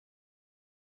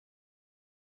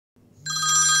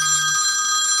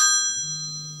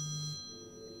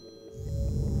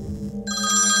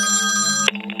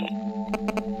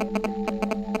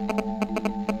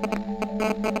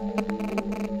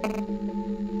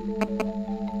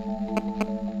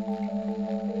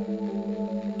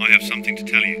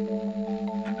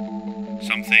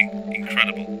something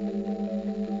incredible.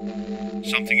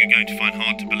 Something you're going to find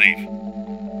hard to believe.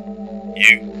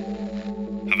 You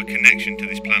have a connection to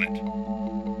this planet.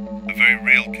 A very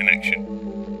real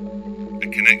connection. A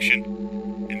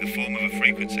connection in the form of a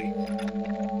frequency.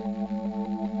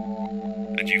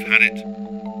 And you've had it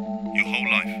your whole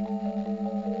life.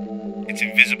 It's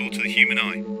invisible to the human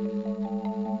eye,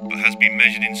 but has been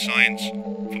measured in science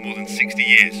for more than 60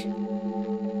 years.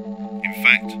 In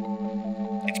fact,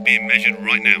 it's being measured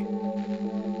right now.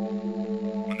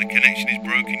 When the connection is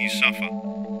broken, you suffer.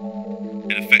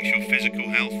 It affects your physical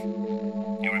health,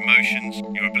 your emotions,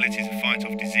 your ability to fight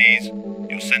off disease,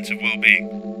 your sense of well-being.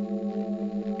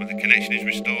 When the connection is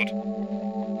restored,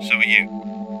 so are you.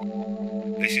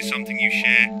 This is something you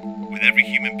share with every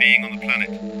human being on the planet.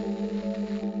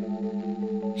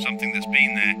 Something that's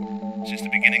been there since the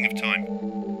beginning of time.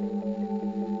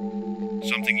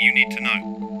 Something you need to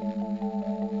know.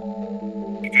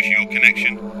 Because your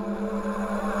connection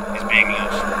is being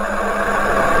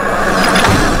lost.